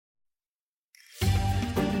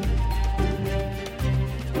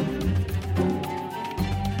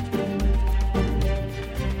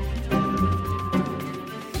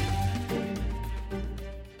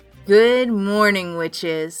Good morning,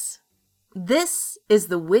 witches. This is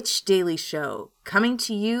the Witch Daily Show, coming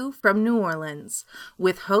to you from New Orleans,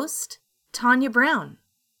 with host Tanya Brown.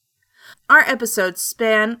 Our episodes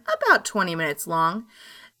span about 20 minutes long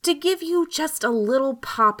to give you just a little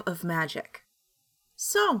pop of magic.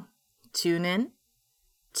 So, tune in,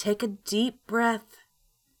 take a deep breath,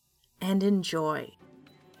 and enjoy.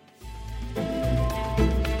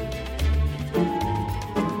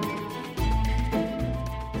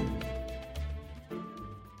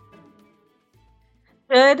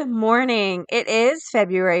 Good morning. It is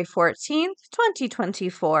February 14th,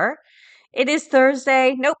 2024. It is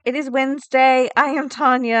Thursday. Nope, it is Wednesday. I am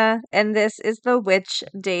Tanya, and this is the Witch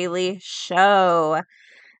Daily Show.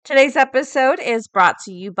 Today's episode is brought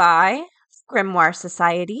to you by Grimoire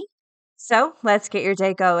Society. So let's get your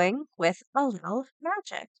day going with a little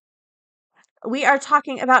magic. We are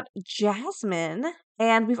talking about jasmine,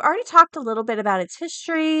 and we've already talked a little bit about its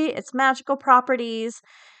history, its magical properties.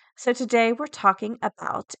 So today we're talking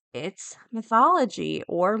about its mythology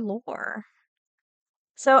or lore.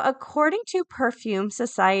 So according to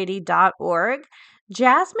perfumesociety.org,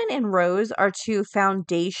 jasmine and rose are two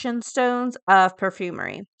foundation stones of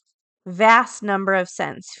perfumery. Vast number of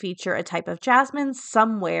scents feature a type of jasmine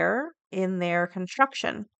somewhere in their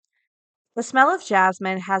construction. The smell of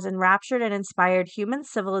jasmine has enraptured and inspired human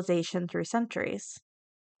civilization through centuries.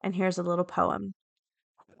 And here's a little poem.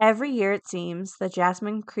 Every year, it seems, the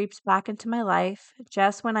jasmine creeps back into my life.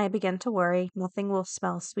 Just when I begin to worry, nothing will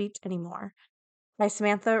smell sweet anymore. By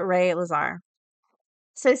Samantha Ray Lazar.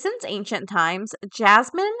 So, since ancient times,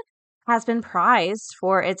 jasmine has been prized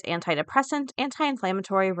for its antidepressant, anti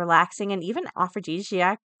inflammatory, relaxing, and even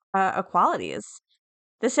aphrodisiac qualities.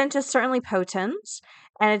 The scent is certainly potent,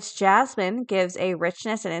 and its jasmine gives a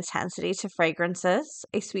richness and intensity to fragrances,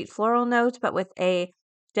 a sweet floral note, but with a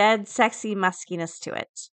dead, sexy muskiness to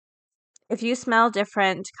it. If you smell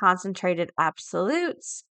different concentrated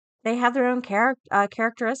absolutes, they have their own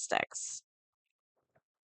characteristics.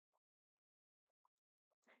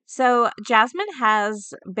 So, jasmine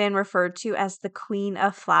has been referred to as the queen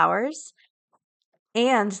of flowers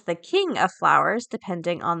and the king of flowers,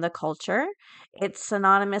 depending on the culture. It's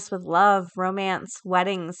synonymous with love, romance,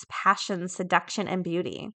 weddings, passion, seduction, and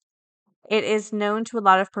beauty. It is known to a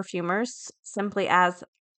lot of perfumers simply as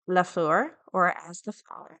la fleur or as the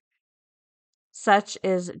flower. Such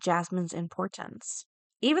is jasmine's importance.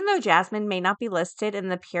 Even though jasmine may not be listed in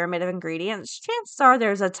the pyramid of ingredients, chances are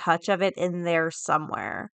there's a touch of it in there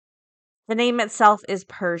somewhere. The name itself is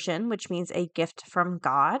Persian, which means a gift from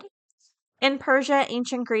God. In Persia,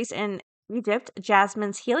 ancient Greece, and Egypt,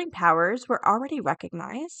 jasmine's healing powers were already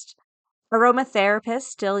recognized. Aromatherapists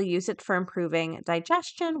still use it for improving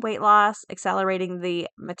digestion, weight loss, accelerating the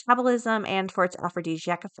metabolism, and for its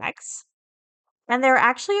aphrodisiac effects. And there are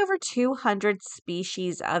actually over 200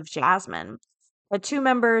 species of jasmine. The two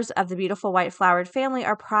members of the beautiful white flowered family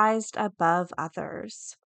are prized above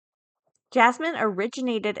others. Jasmine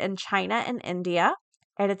originated in China and India,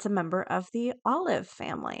 and it's a member of the olive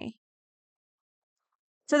family.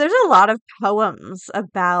 So there's a lot of poems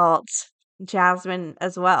about jasmine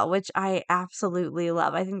as well, which I absolutely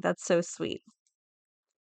love. I think that's so sweet.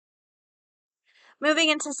 Moving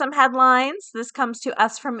into some headlines, this comes to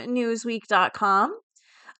us from Newsweek.com.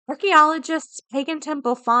 Archaeologists' pagan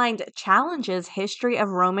temple find challenges history of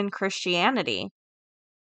Roman Christianity.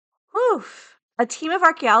 Whew. A team of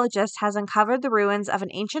archaeologists has uncovered the ruins of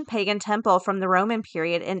an ancient pagan temple from the Roman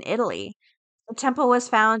period in Italy. The temple was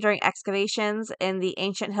found during excavations in the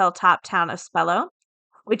ancient hilltop town of Spello,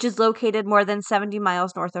 which is located more than 70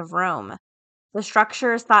 miles north of Rome. The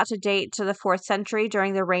structure is thought to date to the 4th century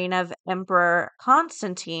during the reign of Emperor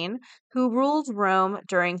Constantine, who ruled Rome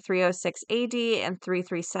during 306 AD and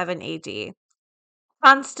 337 AD.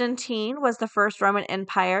 Constantine was the first Roman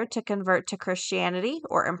Empire to convert to Christianity,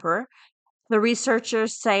 or emperor. The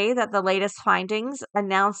researchers say that the latest findings,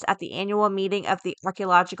 announced at the annual meeting of the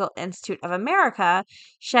Archaeological Institute of America,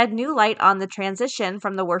 shed new light on the transition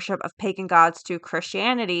from the worship of pagan gods to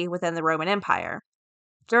Christianity within the Roman Empire.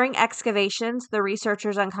 During excavations, the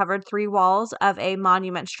researchers uncovered 3 walls of a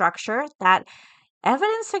monument structure that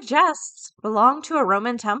evidence suggests belonged to a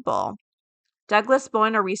Roman temple. Douglas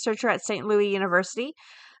Boyne, a researcher at St. Louis University,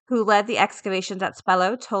 who led the excavations at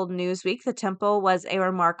Spello, told Newsweek the temple was a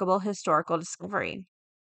remarkable historical discovery.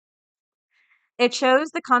 It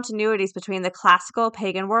shows the continuities between the classical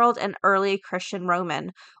pagan world and early Christian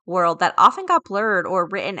Roman world that often got blurred or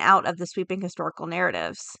written out of the sweeping historical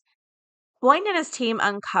narratives. Boyne and his team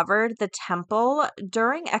uncovered the temple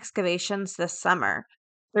during excavations this summer.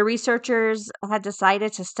 The researchers had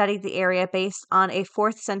decided to study the area based on a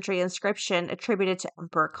 4th century inscription attributed to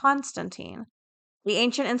Emperor Constantine. The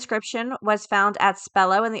ancient inscription was found at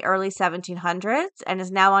Spello in the early 1700s and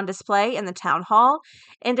is now on display in the town hall,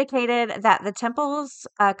 indicated that the temple's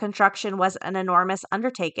construction was an enormous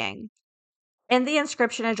undertaking. And the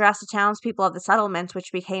inscription addressed the townspeople of the settlement,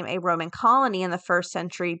 which became a Roman colony in the 1st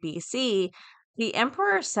century BC. The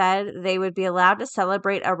emperor said they would be allowed to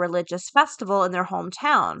celebrate a religious festival in their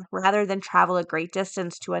hometown rather than travel a great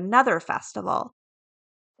distance to another festival.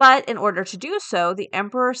 But in order to do so, the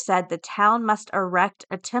emperor said the town must erect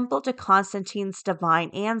a temple to Constantine's divine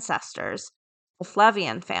ancestors, the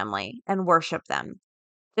Flavian family, and worship them.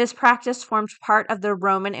 This practice formed part of the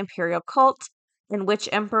Roman imperial cult, in which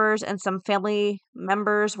emperors and some family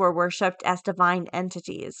members were worshipped as divine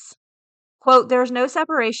entities. Quote, "There is no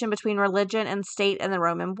separation between religion and state in the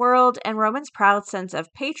Roman world, and Romans' proud sense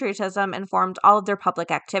of patriotism informed all of their public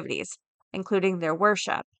activities, including their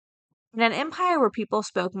worship. In an empire where people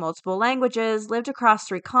spoke multiple languages, lived across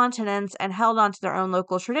 3 continents, and held on to their own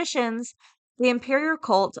local traditions, the imperial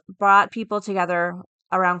cult brought people together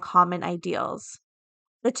around common ideals.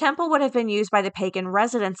 The temple would have been used by the pagan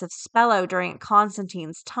residents of Spello during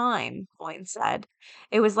Constantine's time," Boyd said.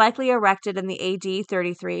 "It was likely erected in the AD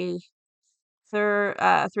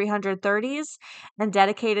 330s and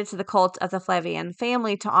dedicated to the cult of the Flavian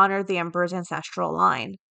family to honor the emperor's ancestral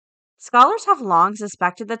line. Scholars have long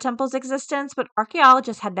suspected the temple's existence, but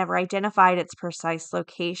archaeologists had never identified its precise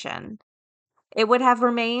location. It would have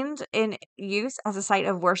remained in use as a site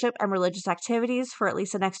of worship and religious activities for at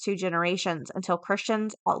least the next 2 generations until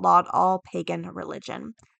Christians outlawed all pagan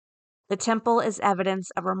religion. The temple is evidence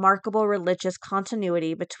of remarkable religious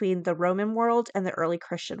continuity between the Roman world and the early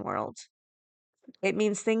Christian world. It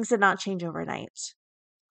means things did not change overnight."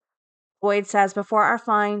 Boyd says, "Before our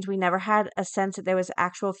find, we never had a sense that there was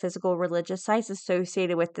actual physical religious sites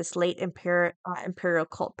associated with this late imperial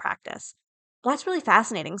cult practice." That's really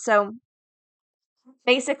fascinating. So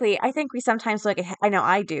basically, I think we sometimes look at, I know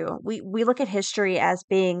I do, we look at history as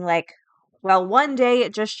being like, well, one day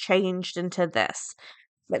it just changed into this.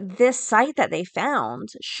 But this site that they found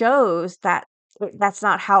shows that that's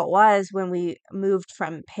not how it was when we moved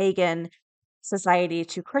from pagan society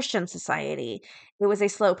to Christian society. It was a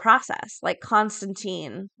slow process. Like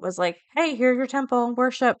Constantine was like, "Hey, here's your temple,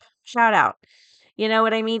 worship, shout out." You know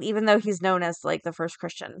what I mean? Even though he's known as like the first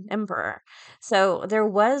Christian emperor. So there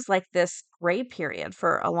was like this gray period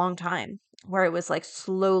for a long time where it was like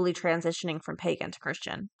slowly transitioning from pagan to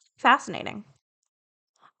Christian. Fascinating.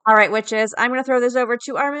 All right, witches, I'm going to throw this over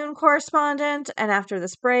to our moon correspondent. And after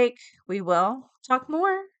this break, we will talk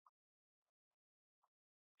more.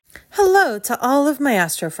 Hello to all of my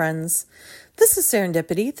astro friends. This is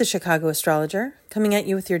Serendipity, the Chicago astrologer, coming at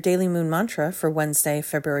you with your daily moon mantra for Wednesday,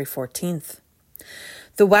 February 14th.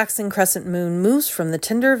 The waxing crescent moon moves from the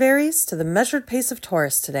tinder of Aries to the measured pace of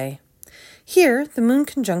Taurus today. Here, the moon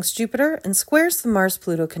conjuncts Jupiter and squares the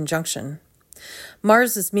Mars-Pluto conjunction.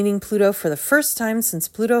 Mars is meeting Pluto for the first time since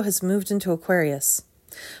Pluto has moved into Aquarius.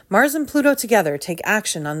 Mars and Pluto together take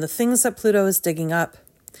action on the things that Pluto is digging up.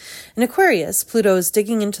 In Aquarius, Pluto is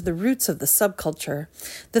digging into the roots of the subculture,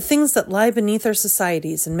 the things that lie beneath our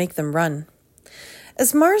societies and make them run.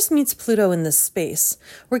 As Mars meets Pluto in this space,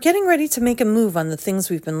 we're getting ready to make a move on the things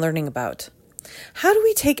we've been learning about. How do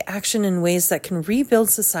we take action in ways that can rebuild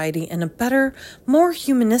society in a better, more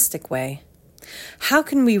humanistic way? How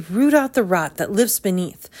can we root out the rot that lives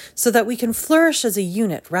beneath so that we can flourish as a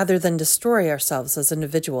unit rather than destroy ourselves as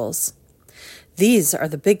individuals? These are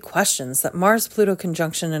the big questions that Mars-Pluto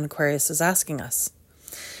conjunction in Aquarius is asking us.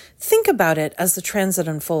 Think about it as the transit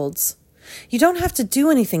unfolds. You don't have to do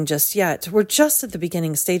anything just yet. We're just at the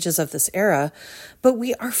beginning stages of this era, but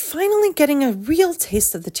we are finally getting a real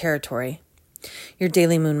taste of the territory. Your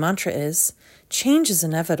daily moon mantra is, change is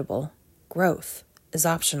inevitable, growth is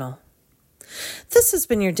optional. This has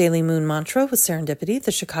been your daily moon mantra with Serendipity,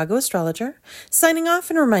 the Chicago astrologer, signing off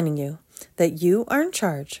and reminding you that you are in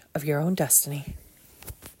charge of your own destiny.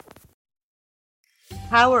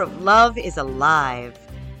 Power of love is alive.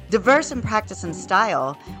 Diverse in practice and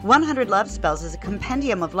style, 100 Love Spells is a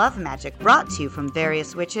compendium of love magic brought to you from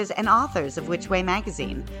various witches and authors of Witch Way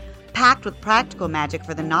magazine. Packed with practical magic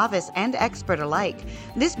for the novice and expert alike,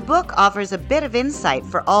 this book offers a bit of insight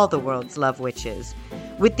for all the world's love witches.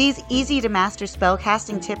 With these easy-to-master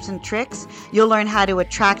spellcasting tips and tricks, you'll learn how to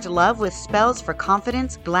attract love with spells for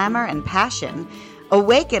confidence, glamour, and passion,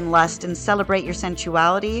 awaken lust and celebrate your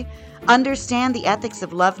sensuality, understand the ethics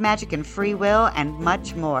of love magic and free will, and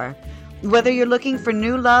much more. Whether you're looking for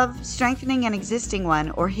new love, strengthening an existing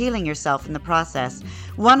one, or healing yourself in the process,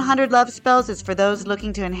 100 Love Spells is for those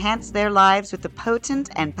looking to enhance their lives with the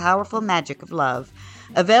potent and powerful magic of love.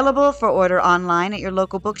 Available for order online at your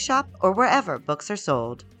local bookshop or wherever books are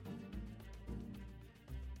sold.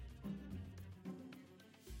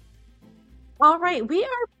 All right, we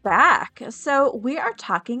are back. So we are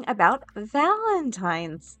talking about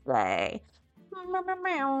Valentine's Day.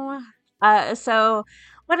 So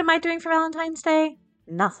what am I doing for Valentine's Day?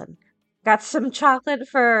 Nothing. Got some chocolate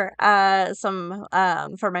for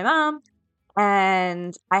for my mom,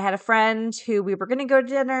 and I had a friend who we were gonna go to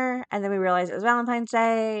dinner, and then we realized it was Valentine's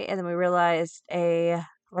Day, and then we realized a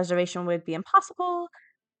reservation would be impossible.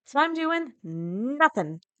 So I'm doing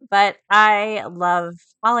nothing. But I love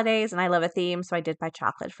holidays and I love a theme, so I did buy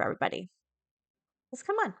chocolate for everybody. Just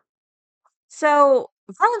come on. So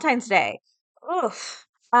Valentine's Day. Oof.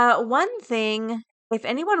 One thing, if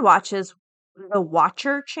anyone watches the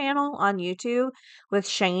Watcher channel on YouTube with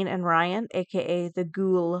Shane and Ryan, aka the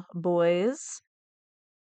Ghoul Boys,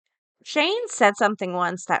 Shane said something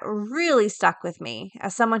once that really stuck with me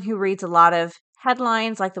as someone who reads a lot of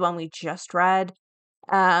headlines like the one we just read.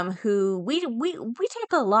 Who we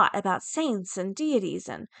talk a lot about saints and deities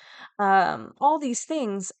and all these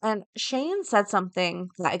things. And Shane said something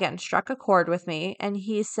that again struck a chord with me, and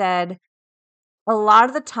he said a lot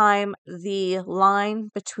of the time the line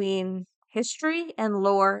between history and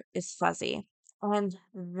lore is fuzzy, and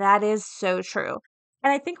that is so true.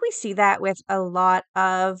 And I think we see that with a lot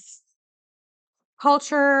of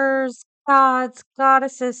cultures, gods,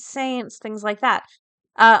 goddesses, saints, things like that.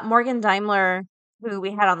 Morgan Daimler, who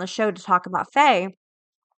we had on the show to talk about Fae,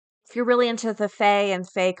 if you're really into the Fae and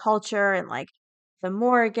Fae culture and like the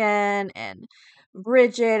Morgan and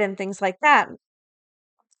Bridget and things like that,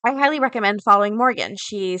 I highly recommend following Morgan.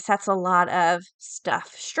 She sets a lot of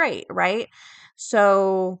stuff straight, right?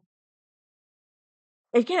 So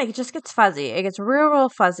again, it just gets fuzzy. It gets real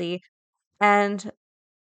fuzzy. And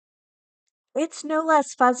it's no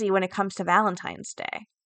less fuzzy when it comes to Valentine's Day.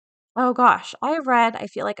 Oh gosh, I've read, I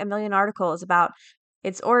feel like a million articles about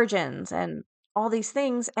its origins and all these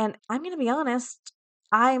things, and I'm going to be honest,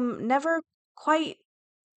 I'm never quite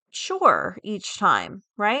sure each time,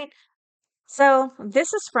 right? So,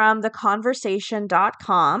 this is from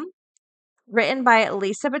theconversation.com, written by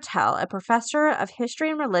Lisa Patel, a professor of history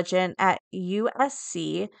and religion at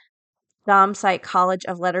USC Domsite College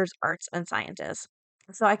of Letters, Arts, and Sciences.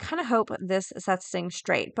 So, I kind of hope this sets things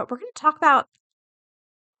straight, but we're going to talk about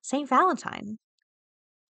St. Valentine.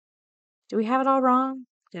 Do we have it all wrong?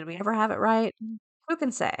 Did we ever have it right? Who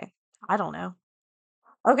can say? I don't know.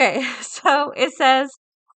 Okay, so it says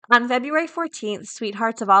on February 14th,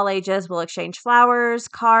 sweethearts of all ages will exchange flowers,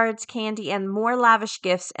 cards, candy, and more lavish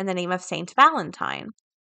gifts in the name of Saint Valentine.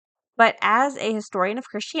 But as a historian of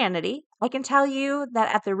Christianity, I can tell you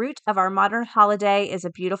that at the root of our modern holiday is a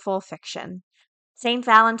beautiful fiction. Saint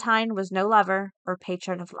Valentine was no lover or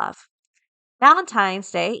patron of love.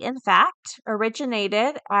 Valentine's Day, in fact,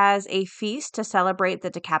 originated as a feast to celebrate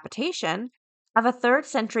the decapitation of a 3rd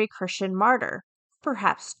century Christian martyr,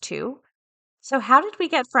 perhaps two. So, how did we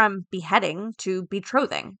get from beheading to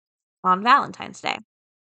betrothing on Valentine's Day?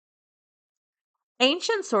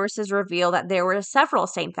 Ancient sources reveal that there were several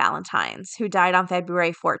St. Valentines who died on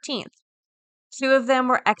February 14th. Two of them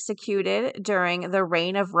were executed during the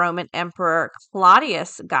reign of Roman Emperor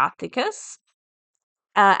Claudius Gothicus,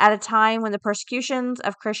 at a time when the persecutions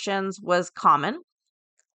of Christians was common.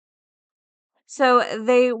 So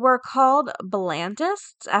they were called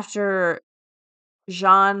Blandists after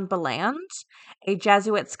Jean Balland, a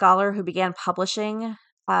Jesuit scholar who began publishing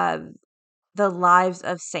uh, the lives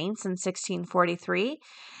of saints in 1643.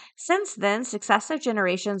 Since then, successive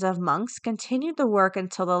generations of monks continued the work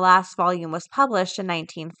until the last volume was published in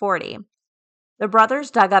 1940. The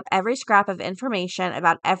brothers dug up every scrap of information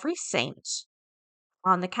about every saint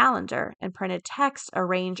on the calendar and printed texts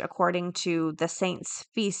arranged according to the saint's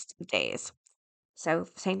feast days. So,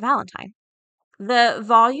 St. Valentine. The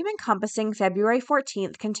volume encompassing February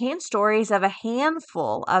 14th contains stories of a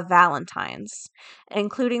handful of Valentines,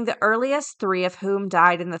 including the earliest three of whom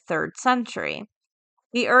died in the 3rd century.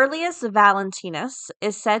 The earliest Valentinus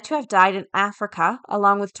is said to have died in Africa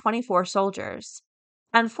along with 24 soldiers.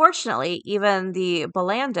 Unfortunately, even the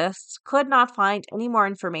Bollandists could not find any more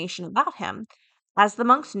information about him. As the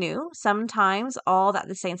monks knew, sometimes all that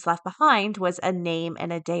the saints left behind was a name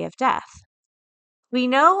and a day of death. We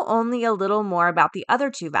know only a little more about the other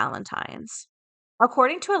two Valentines.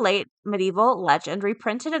 According to a late medieval legend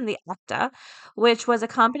reprinted in the Acta, which was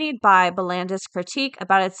accompanied by Bollandus' critique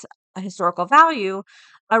about its historical value,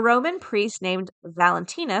 A Roman priest named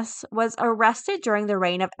Valentinus was arrested during the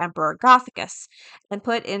reign of Emperor Gothicus and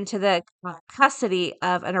put into the custody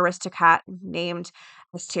of an aristocrat named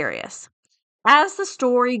Asterius. As the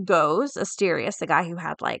story goes, Asterius, the guy who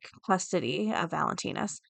had like custody of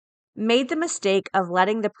Valentinus, made the mistake of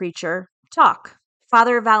letting the preacher talk.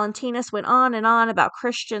 Father Valentinus went on and on about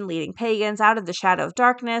Christian leading pagans out of the shadow of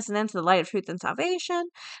darkness and into the light of truth and salvation,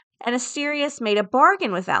 and Asterius made a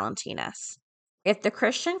bargain with Valentinus. If the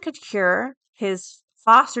Christian could cure his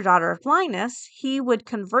foster daughter of blindness, he would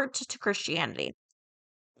convert to Christianity.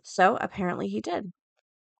 So apparently he did.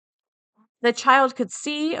 The child could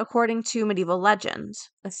see, according to medieval legends.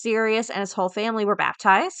 Asterius and his whole family were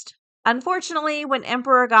baptized. Unfortunately, when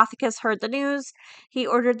Emperor Gothicus heard the news, he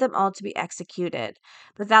ordered them all to be executed.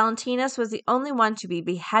 But Valentinus was the only one to be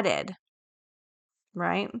beheaded.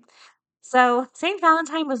 Right? So, St.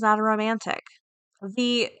 Valentine was not a romantic.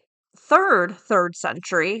 The third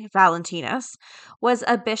century Valentinus was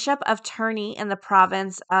a bishop of Terni in the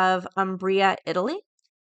province of Umbria, Italy.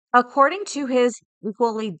 According to his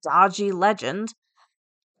equally dodgy legend,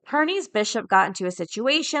 Terni's bishop got into a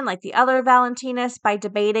situation like the other Valentinus by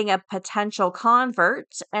debating a potential convert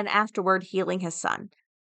and afterward healing his son.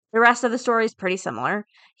 The rest of the story is pretty similar.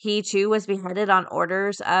 He too was beheaded on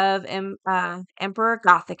orders of Emperor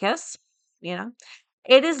Gothicus. You know,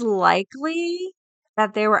 it is likely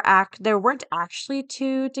that there weren't actually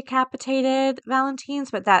two decapitated Valentines,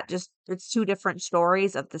 but that just it's two different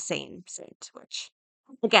stories of the same saint. Which,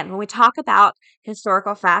 again, when we talk about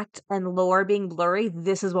historical fact and lore being blurry,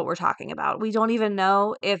 this is what we're talking about. We don't even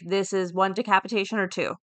know if this is one decapitation or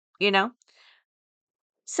two. You know.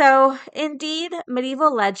 So, indeed,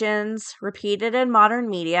 medieval legends, repeated in modern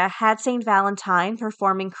media, had St. Valentine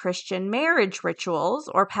performing Christian marriage rituals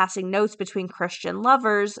or passing notes between Christian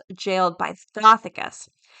lovers jailed by Gothicus.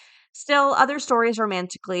 Still, other stories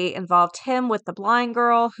romantically involved him with the blind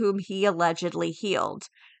girl whom he allegedly healed.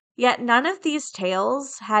 Yet none of these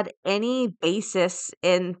tales had any basis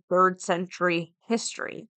in 3rd century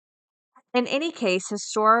history. In any case,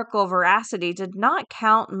 historical veracity did not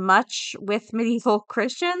count much with medieval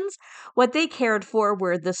Christians. What they cared for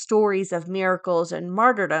were the stories of miracles and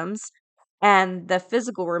martyrdoms and the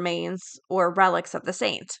physical remains or relics of the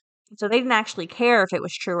saint. So they didn't actually care if it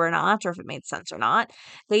was true or not, or if it made sense or not.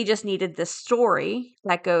 They just needed this story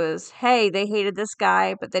that goes, hey, they hated this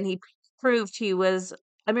guy, but then he proved he was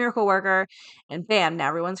a miracle worker, and bam, now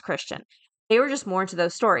everyone's Christian. They were just more into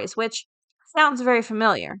those stories, which sounds very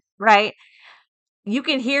familiar, right? You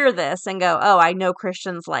can hear this and go, oh, I know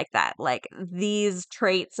Christians like that. Like these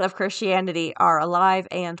traits of Christianity are alive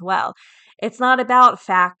and well. It's not about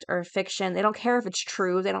fact or fiction. They don't care if it's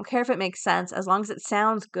true. They don't care if it makes sense, as long as it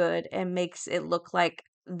sounds good and makes it look like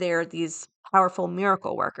they're these powerful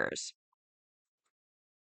miracle workers.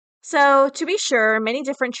 So, to be sure, many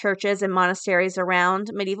different churches and monasteries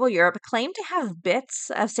around medieval Europe claim to have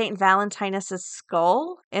bits of St. Valentinus'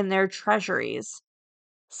 skull in their treasuries.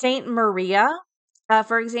 Saint Maria,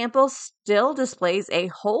 for example, still displays a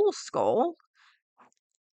whole skull,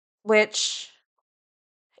 which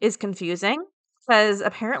is confusing because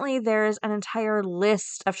apparently there's an entire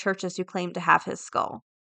list of churches who claim to have his skull.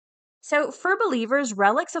 So, for believers,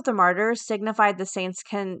 relics of the martyrs signified the saint's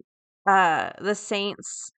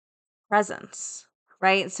presence,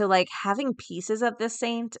 right? So, like having pieces of this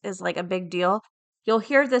saint is like a big deal. You'll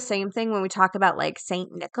hear the same thing when we talk about like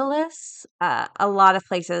Saint Nicholas. A lot of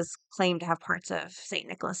places claim to have parts of Saint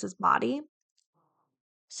Nicholas's body.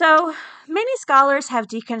 So many scholars have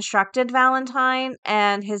deconstructed Valentine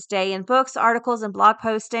and his day in books, articles, and blog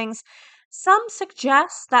postings. Some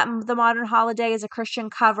suggest that the modern holiday is a Christian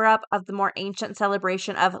cover up of the more ancient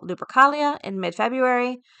celebration of Lupercalia in mid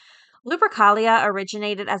February. Lupercalia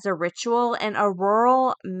originated as a ritual in a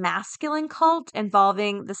rural masculine cult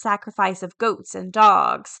involving the sacrifice of goats and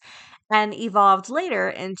dogs, and evolved later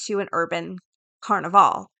into an urban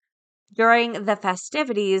carnival. During the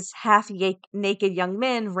festivities, naked young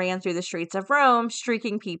men ran through the streets of Rome,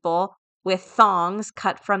 streaking people with thongs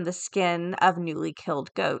cut from the skin of newly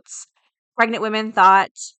killed goats. Pregnant women thought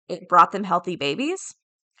it brought them healthy babies.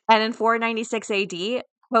 And in 496 AD,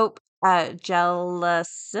 Pope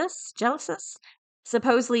Gelasius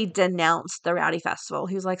supposedly denounced the rowdy festival.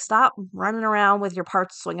 He was like, stop running around with your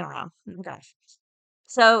parts swinging around. Oh, gosh.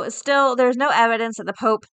 So, still, there's no evidence that the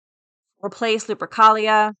Pope replaced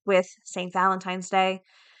Lupercalia with St. Valentine's Day.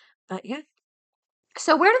 But yeah.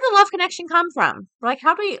 So, where did the love connection come from? Like,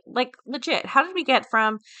 how do we, like, legit, how did we get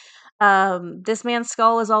from this man's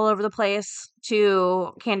skull is all over the place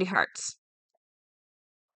to candy hearts?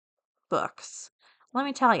 Books. Let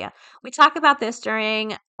me tell you. We talk about this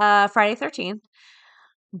during Friday 13th.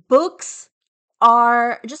 Books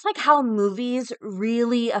are just like how movies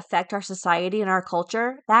really affect our society and our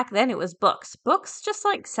culture. Back then, it was books. Books just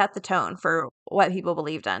like set the tone for what people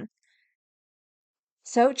believed in.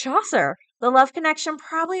 So, Chaucer, the love connection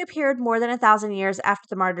probably appeared more than 1,000 years after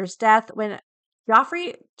the martyr's death when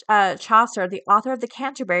Geoffrey Chaucer, the author of the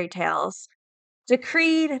Canterbury Tales,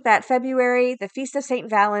 decreed that February, the feast of St.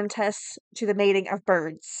 Valentus, to the mating of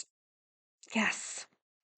birds. Yes.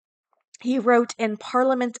 He wrote in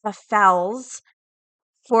Parliament of Fowls,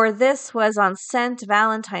 for this was on St.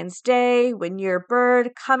 Valentine's Day, when your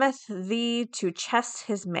bird cometh thee to chess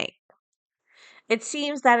his mate. It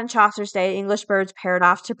seems that in Chaucer's day, English birds paired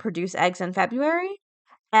off to produce eggs in February,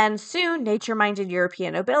 and soon nature-minded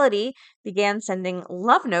European nobility began sending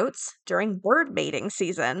love notes during bird mating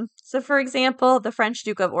season. So, for example, the French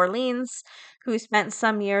Duke of Orleans, who spent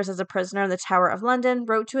some years as a prisoner in the Tower of London,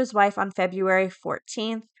 wrote to his wife on February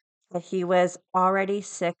 14th that he was already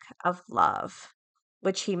sick of love,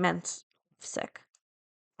 which he meant sick,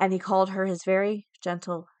 and he called her his very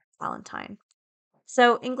gentle Valentine.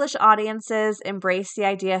 So, English audiences embraced the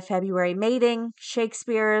idea of February mating.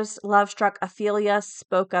 Shakespeare's love-struck Ophelia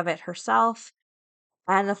spoke of it herself.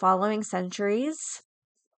 And the following centuries,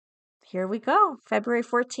 here we go. February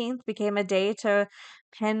 14th became a day to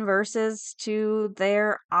pen verses to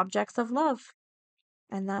their objects of love.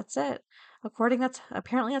 And that's it.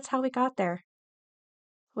 Apparently that's how we got there.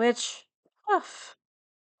 Which, oof.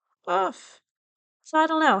 So I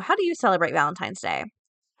don't know. How do you celebrate Valentine's Day?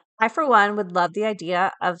 I, for one, would love the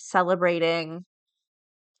idea of celebrating.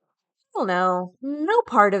 I don't know. No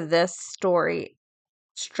part of this story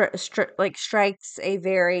strikes a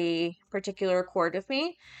very particular chord with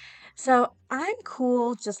me. So I'm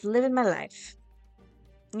cool just living my life.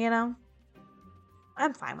 You know?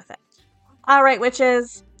 I'm fine with it. All right,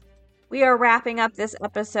 witches. We are wrapping up this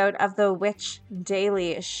episode of the Witch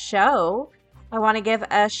Daily Show. I want to give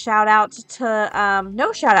a shout out to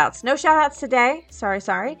no shout outs today.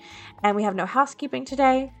 Sorry. And we have no housekeeping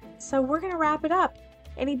today. So we're going to wrap it up.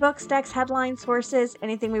 Any books, decks, headlines, sources,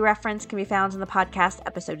 anything we reference can be found in the podcast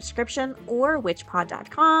episode description or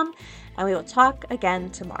witchpod.com. And we will talk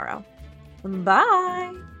again tomorrow.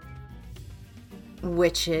 Bye.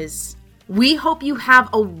 Witches, we hope you have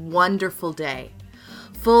a wonderful day,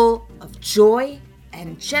 full of joy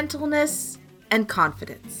and gentleness and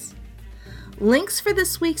confidence. Links for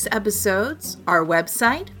this week's episodes, our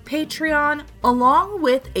website, Patreon, along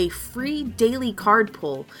with a free daily card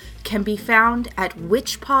pull can be found at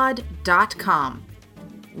witchpod.com.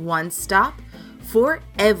 One stop for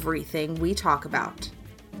everything we talk about.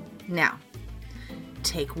 Now,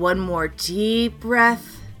 take one more deep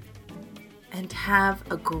breath and have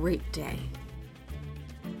a great day.